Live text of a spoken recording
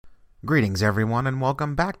Greetings, everyone, and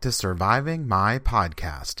welcome back to Surviving My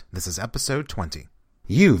Podcast. This is episode 20.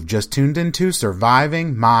 You've just tuned into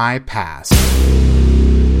Surviving My Past, a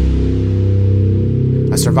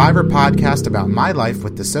survivor podcast about my life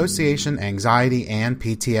with dissociation, anxiety, and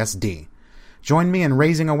PTSD. Join me in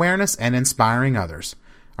raising awareness and inspiring others.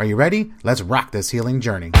 Are you ready? Let's rock this healing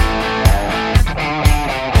journey.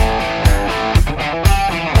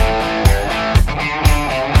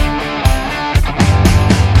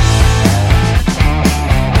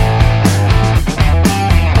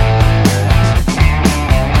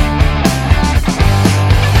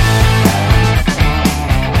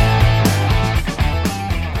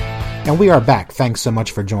 And we are back. Thanks so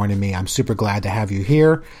much for joining me. I'm super glad to have you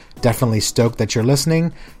here. Definitely stoked that you're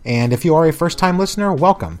listening. And if you are a first-time listener,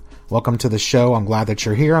 welcome. Welcome to the show. I'm glad that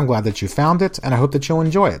you're here. I'm glad that you found it, and I hope that you'll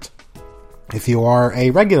enjoy it. If you are a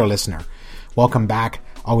regular listener, welcome back.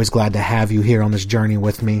 Always glad to have you here on this journey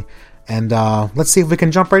with me. And let's see if we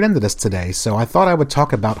can jump right into this today. So I thought I would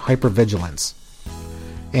talk about hypervigilance.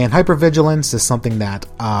 And hypervigilance is something that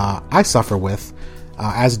I suffer with,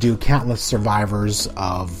 as do countless survivors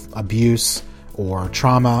of abuse or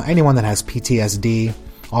trauma. Anyone that has PTSD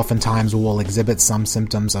oftentimes will exhibit some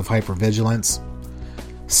symptoms of hypervigilance.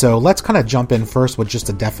 So let's kind of jump in first with just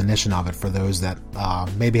a definition of it for those that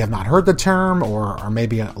maybe have not heard the term or are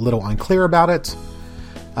maybe a little unclear about it.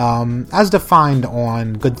 As defined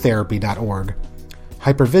on goodtherapy.org,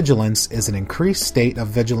 hypervigilance is an increased state of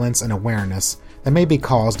vigilance and awareness that may be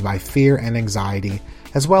caused by fear and anxiety,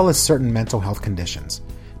 as well as certain mental health conditions.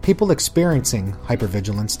 People experiencing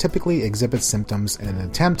hypervigilance typically exhibit symptoms in an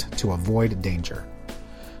attempt to avoid danger.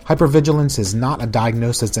 Hypervigilance is not a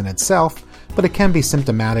diagnosis in itself, but it can be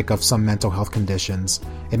symptomatic of some mental health conditions.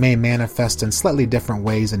 It may manifest in slightly different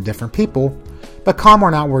ways in different people, but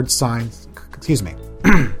common outward signs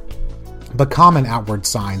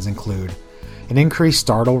include an increased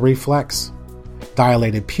startle reflex,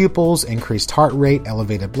 dilated pupils, increased heart rate,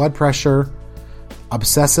 elevated blood pressure,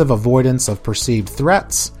 obsessive avoidance of perceived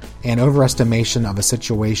threats, and overestimation of a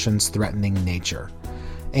situation's threatening nature.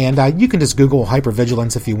 And you can just Google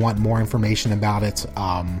hypervigilance if you want more information about it,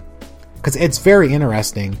 because it's very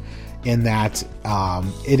interesting in that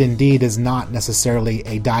it indeed is not necessarily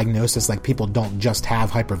a diagnosis. Like, people don't just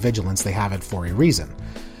have hypervigilance, they have it for a reason.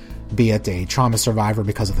 Be it a trauma survivor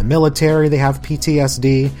because of the military, they have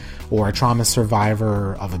PTSD, or a trauma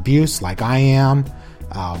survivor of abuse like I am,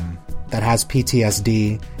 that has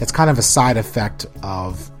PTSD. It's kind of a side effect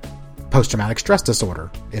of post-traumatic stress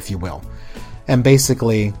disorder, if you will. And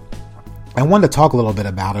basically, I wanted to talk a little bit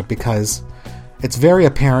about it because it's very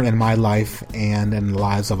apparent in my life and in the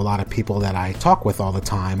lives of a lot of people that I talk with all the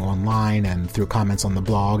time online and through comments on the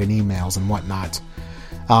blog and emails and whatnot.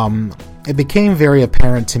 It became very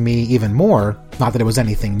apparent to me even more, not that it was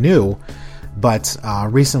anything new, but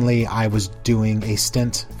recently I was doing a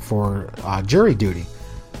stint for jury duty.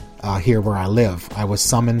 Here where I live. I was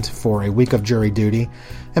summoned for a week of jury duty,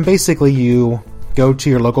 and basically you go to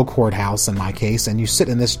your local courthouse, in my case, and you sit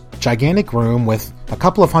in this gigantic room with a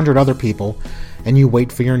couple of hundred other people, and you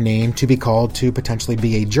wait for your name to be called to potentially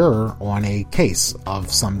be a juror on a case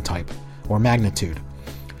of some type or magnitude.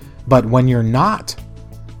 But when you're not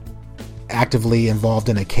actively involved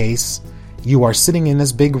in a case, you are sitting in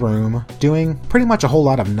this big room doing pretty much a whole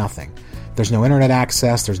lot of nothing. There's no internet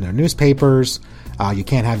access, there's no newspapers, you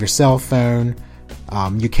can't have your cell phone.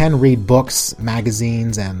 You can read books,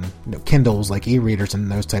 magazines, and Kindles like e-readers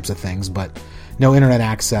and those types of things, but no internet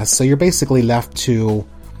access. So you're basically left to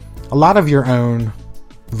a lot of your own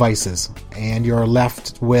vices, and you're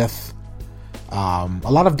left with a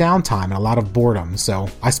lot of downtime and a lot of boredom. So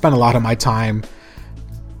I spent a lot of my time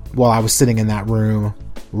while I was sitting in that room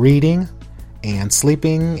reading and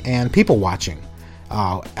sleeping and people watching.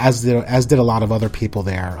 As did a lot of other people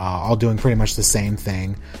there, all doing pretty much the same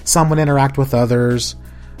thing. Some would interact with others,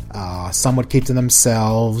 some would keep to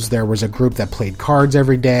themselves. There was a group that played cards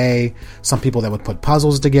every day, some people that would put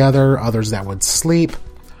puzzles together, others that would sleep,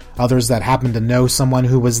 others that happened to know someone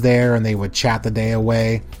who was there and they would chat the day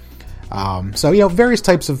away. So, various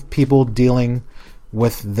types of people dealing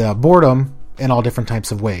with the boredom in all different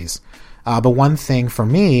types of ways. But one thing for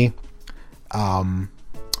me,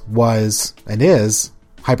 was and is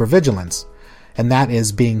hypervigilance, and that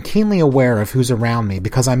is being keenly aware of who's around me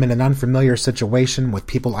because I'm in an unfamiliar situation with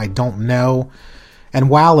people I don't know. And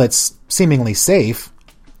while it's seemingly safe,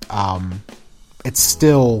 it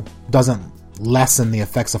still doesn't lessen the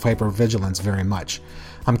effects of hypervigilance very much.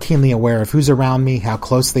 I'm keenly aware of who's around me, how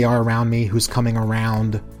close they are around me, who's coming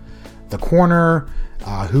around the corner,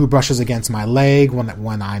 who brushes against my leg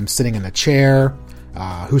when I'm sitting in a chair,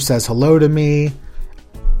 who says hello to me.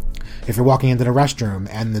 If you're walking into the restroom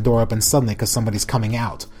and the door opens suddenly because somebody's coming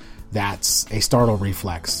out, that's a startle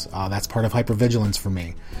reflex. That's part of hypervigilance for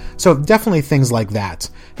me. So definitely things like that.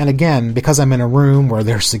 And again, because I'm in a room where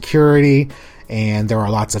there's security and there are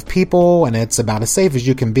lots of people and it's about as safe as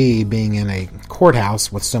you can be being in a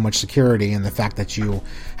courthouse with so much security, and the fact that you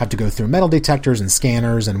have to go through metal detectors and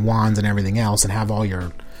scanners and wands and everything else and have all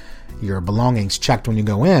your belongings checked when you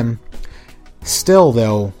go in, still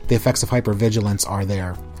though, the effects of hypervigilance are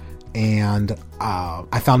there. And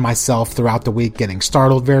I found myself throughout the week getting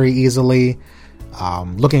startled very easily,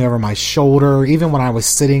 looking over my shoulder, even when I was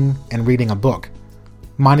sitting and reading a book.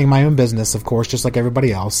 Minding my own business, of course, just like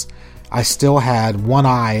everybody else. I still had one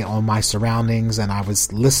eye on my surroundings, and I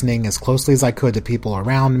was listening as closely as I could to people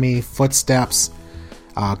around me, footsteps,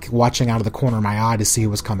 watching out of the corner of my eye to see who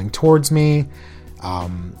was coming towards me.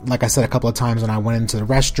 Like I said a couple of times, when I went into the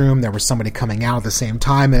restroom, there was somebody coming out at the same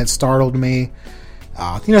time, and it startled me.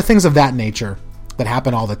 Things of that nature that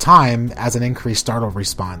happen all the time as an increased startle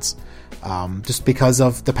response, just because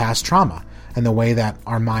of the past trauma and the way that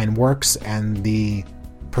our mind works and the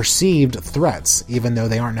perceived threats, even though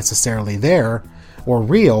they aren't necessarily there or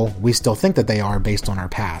real, we still think that they are based on our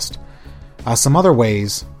past. Some other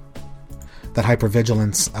ways that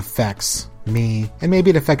hypervigilance affects me, and maybe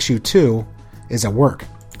it affects you too, is at work.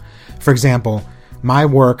 For example, my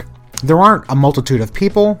work, there aren't a multitude of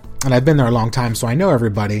people, and I've been there a long time, so I know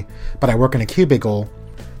everybody, but I work in a cubicle,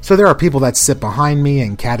 so there are people that sit behind me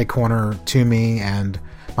and catty corner to me, and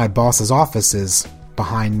my boss's office is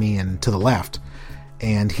behind me and to the left,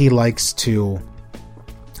 and he likes to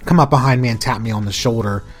come up behind me and tap me on the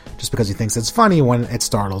shoulder just because he thinks it's funny when it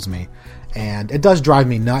startles me. And it does drive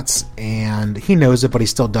me nuts, and he knows it, but he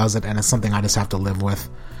still does it, and it's something I just have to live with.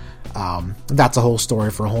 That's a whole story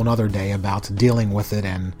for a whole nother day about dealing with it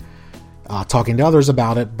and talking to others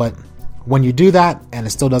about it. But when you do that and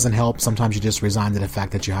it still doesn't help, sometimes you just resign to the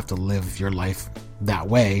fact that you have to live your life that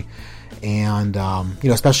way. And,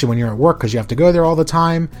 especially when you're at work, because you have to go there all the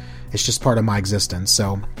time, it's just part of my existence.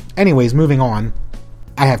 So anyways, moving on,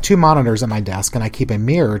 I have 2 monitors at my desk, and I keep a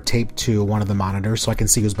mirror taped to one of the monitors so I can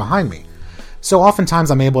see who's behind me. So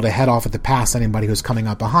oftentimes I'm able to head off at the pass anybody who's coming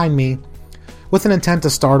up behind me with an intent to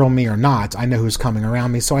startle me or not. I know who's coming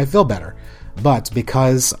around me, so I feel better. But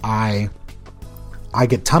because I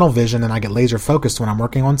get tunnel vision and I get laser focused when I'm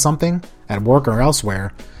working on something at work or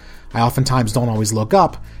elsewhere, I oftentimes don't always look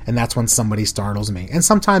up, and that's when somebody startles me. And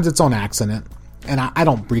sometimes it's on accident, and I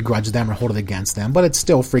don't begrudge them or hold it against them, but it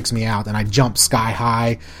still freaks me out, and I jump sky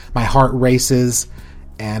high, my heart races,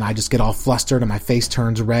 and I just get all flustered and my face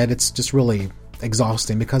turns red. It's just really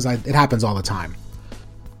exhausting because it happens all the time.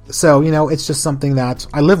 So, it's just something that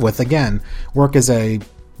I live with. Again, work is a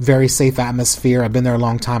very safe atmosphere. I've been there a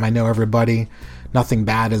long time. I know everybody. Nothing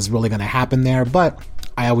bad is really going to happen there, but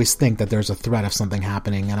I always think that there's a threat of something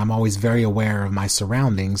happening, and I'm always very aware of my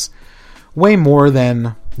surroundings, way more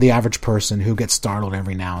than the average person who gets startled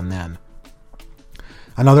every now and then.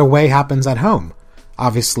 Another way happens at home.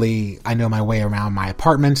 Obviously, I know my way around my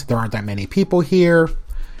apartment. There aren't that many people here,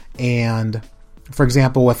 and for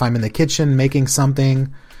example, if I'm in the kitchen making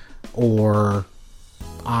something, or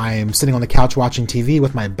I'm sitting on the couch watching TV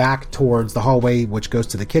with my back towards the hallway which goes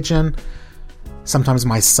to the kitchen, sometimes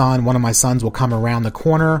one of my sons will come around the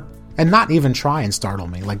corner and not even try and startle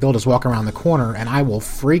me. Like, they'll just walk around the corner and I will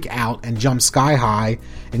freak out and jump sky high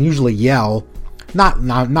and usually yell,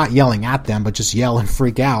 not yelling at them, but just yell and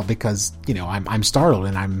freak out because, I'm startled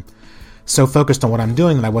and I'm so focused on what I'm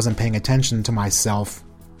doing that I wasn't paying attention to myself,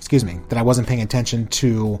 that I wasn't paying attention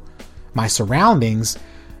to my surroundings,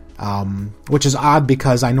 which is odd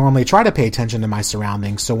because I normally try to pay attention to my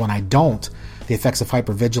surroundings. So when I don't, the effects of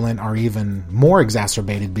hypervigilant are even more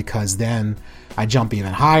exacerbated because then I jump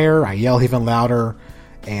even higher, I yell even louder,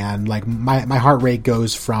 and like my heart rate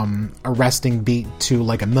goes from a resting beat to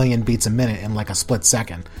like 1,000,000 beats a minute in like a split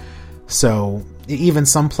second. So even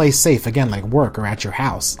someplace safe, again, like work or at your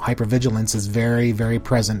house, hypervigilance is very, very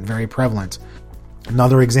present, very prevalent.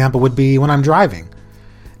 Another example would be when I'm driving.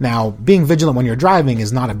 Now, being vigilant when you're driving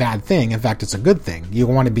is not a bad thing. In fact, it's a good thing. You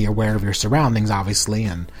want to be aware of your surroundings, obviously,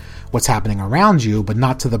 and what's happening around you, but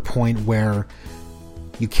not to the point where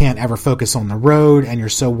you can't ever focus on the road and you're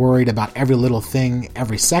so worried about every little thing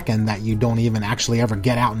every second that you don't even actually ever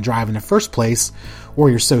get out and drive in the first place, or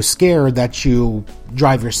you're so scared that you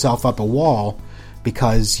drive yourself up a wall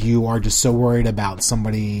because you are just so worried about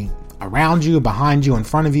somebody around you, behind you, in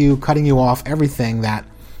front of you, cutting you off, everything, that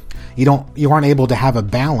you aren't able to have a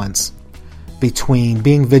balance between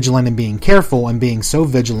being vigilant and being careful, and being so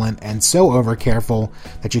vigilant and so over careful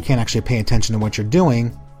that you can't actually pay attention to what you're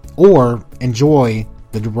doing or enjoy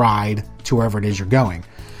the ride to wherever it is you're going.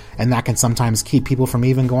 And that can sometimes keep people from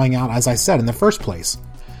even going out, as I said, in the first place,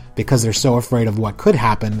 because they're so afraid of what could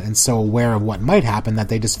happen and so aware of what might happen that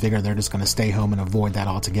they just figure they're just going to stay home and avoid that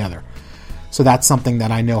altogether. So that's something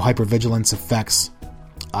that I know hypervigilance affects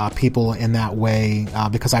people in that way,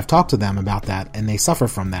 because I've talked to them about that and they suffer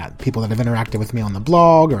from that. People that have interacted with me on the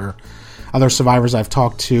blog or other survivors I've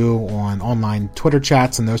talked to on online Twitter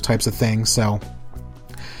chats and those types of things. So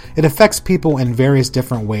it affects people in various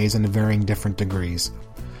different ways and to varying different degrees.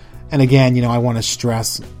 And again, I want to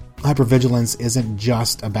stress hypervigilance isn't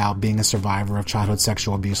just about being a survivor of childhood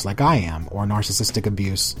sexual abuse like I am, or narcissistic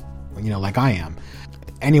abuse, like I am.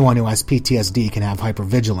 Anyone who has PTSD can have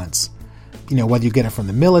hypervigilance. Whether you get it from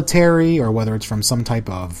the military or whether it's from some type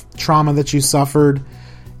of trauma that you suffered,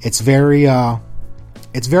 it's very hard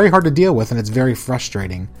to deal with, and it's very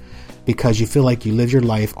frustrating because you feel like you live your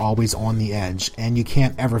life always on the edge and you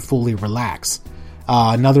can't ever fully relax.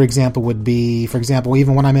 Another example would be, for example,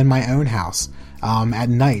 even when I'm in my own house, at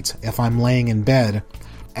night, if I'm laying in bed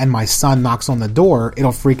and my son knocks on the door,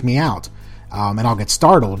 it'll freak me out, and I'll get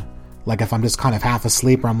startled. Like if I'm just kind of half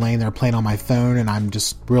asleep or I'm laying there playing on my phone and I'm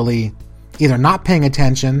just really either not paying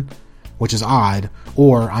attention, which is odd,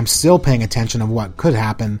 or I'm still paying attention of what could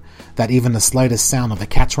happen, that even the slightest sound of the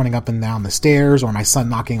cats running up and down the stairs or my son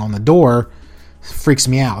knocking on the door freaks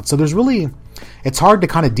me out. So it's hard to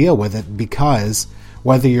kind of deal with it, because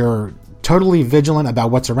whether you're totally vigilant about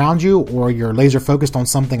what's around you, or you're laser focused on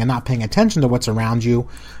something and not paying attention to what's around you,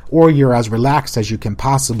 or you're as relaxed as you can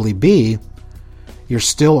possibly be, you're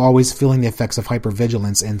still always feeling the effects of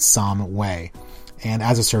hypervigilance in some way. And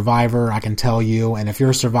as a survivor, I can tell you, and if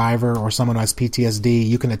you're a survivor or someone who has PTSD,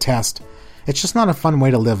 you can attest, it's just not a fun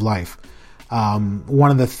way to live life.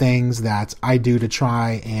 One of the things that I do to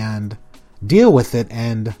try and deal with it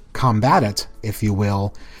and combat it, if you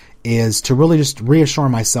will, is to really just reassure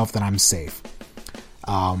myself that I'm safe.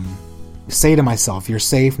 Say to myself, you're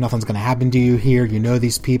safe, nothing's going to happen to you here, you know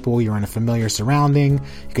these people, you're in a familiar surrounding,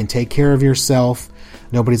 you can take care of yourself,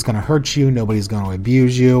 nobody's going to hurt you, nobody's going to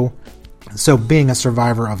abuse you. So being a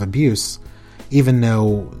survivor of abuse, even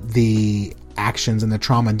though the actions and the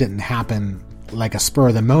trauma didn't happen like a spur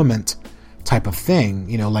of the moment type of thing,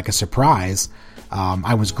 like a surprise,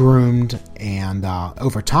 I was groomed and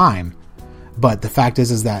over time. But the fact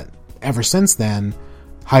is that ever since then,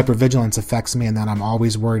 hypervigilance affects me, and that I'm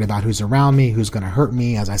always worried about who's around me, who's going to hurt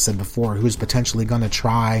me, as I said before, who's potentially going to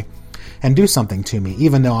try and do something to me.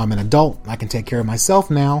 Even though I'm an adult, I can take care of myself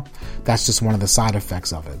now. That's just one of the side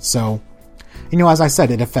effects of it. So, as I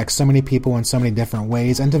said, it affects so many people in so many different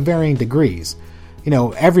ways and to varying degrees.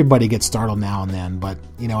 Everybody gets startled now and then, but,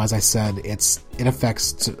 as I said, it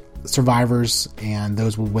affects survivors and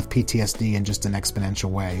those with PTSD in just an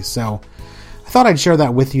exponential way. So I thought I'd share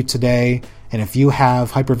that with you today. And if you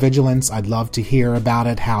have hypervigilance, I'd love to hear about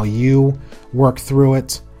it, how you work through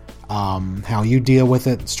it, how you deal with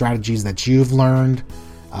it, strategies that you've learned.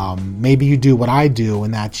 Maybe you do what I do,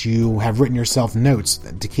 in that you have written yourself notes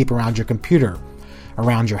to keep around your computer,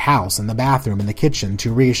 around your house, in the bathroom, in the kitchen,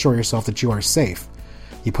 to reassure yourself that you are safe.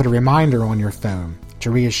 You put a reminder on your phone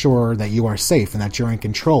to reassure that you are safe and that you're in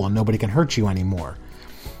control and nobody can hurt you anymore.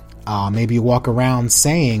 Maybe you walk around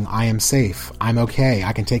saying, I am safe, I'm okay,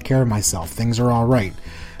 I can take care of myself, things are all right.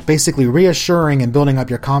 Basically reassuring and building up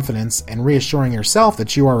your confidence and reassuring yourself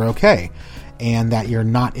that you are okay and that you're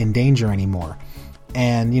not in danger anymore.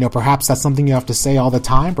 And, perhaps that's something you have to say all the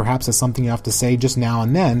time. Perhaps that's something you have to say just now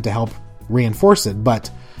and then to help reinforce it. But,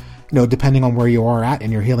 depending on where you are at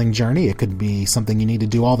in your healing journey, it could be something you need to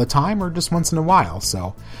do all the time or just once in a while.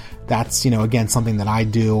 So that's, again, something that I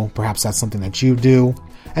do. Perhaps that's something that you do.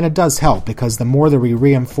 And it does help, because the more that we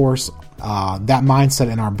reinforce that mindset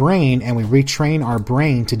in our brain, and we retrain our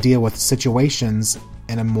brain to deal with situations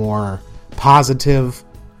in a more positive,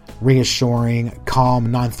 reassuring,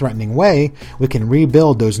 calm, non-threatening way, we can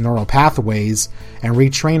rebuild those neural pathways and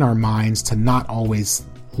retrain our minds to not always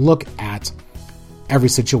look at every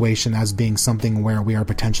situation as being something where we are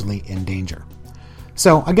potentially in danger.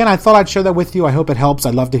 So again, I thought I'd share that with you. I hope it helps.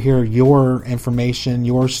 I'd love to hear your information,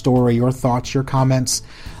 your story, your thoughts, your comments.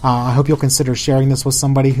 I hope you'll consider sharing this with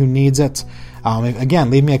somebody who needs it.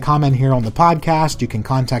 Again, leave me a comment here on the podcast. You can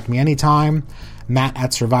contact me anytime,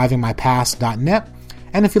 matt@survivingmypast.net.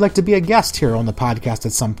 And if you'd like to be a guest here on the podcast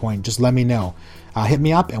at some point, just let me know. Hit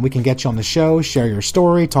me up and we can get you on the show, share your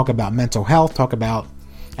story, talk about mental health, talk about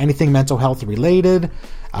anything mental health related.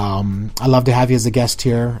 I love to have you as a guest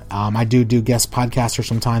here. I do guest podcasters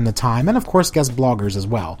from time to time, and of course guest bloggers as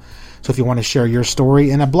well. So if you want to share your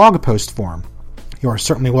story in a blog post form, you are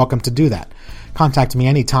certainly welcome to do that. Contact me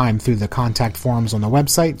anytime through the contact forms on the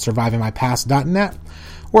website, survivingmypast.net,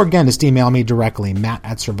 Or again, just email me directly,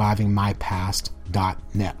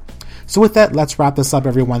 matt@survivingmypast.net. So with that, let's wrap this up,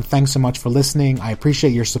 everyone. Thanks so much for listening. I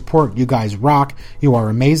appreciate your support. You guys rock. You are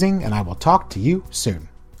amazing, and I will talk to you soon.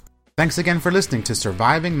 Thanks again for listening to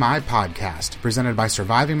Surviving My Podcast, presented by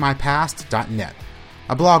survivingmypast.net,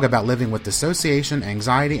 a blog about living with dissociation,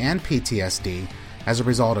 anxiety, and PTSD as a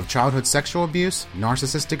result of childhood sexual abuse,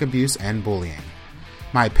 narcissistic abuse, and bullying.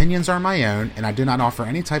 My opinions are my own, and I do not offer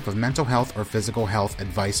any type of mental health or physical health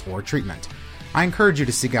advice or treatment. I encourage you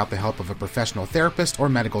to seek out the help of a professional therapist or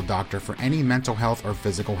medical doctor for any mental health or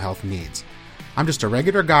physical health needs. I'm just a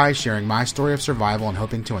regular guy sharing my story of survival and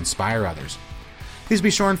hoping to inspire others. Please be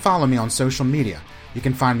sure and follow me on social media. You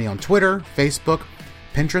can find me on Twitter, Facebook,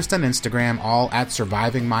 Pinterest, and Instagram, all at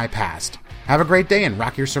Surviving My Past. Have a great day and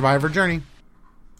rock your survivor journey.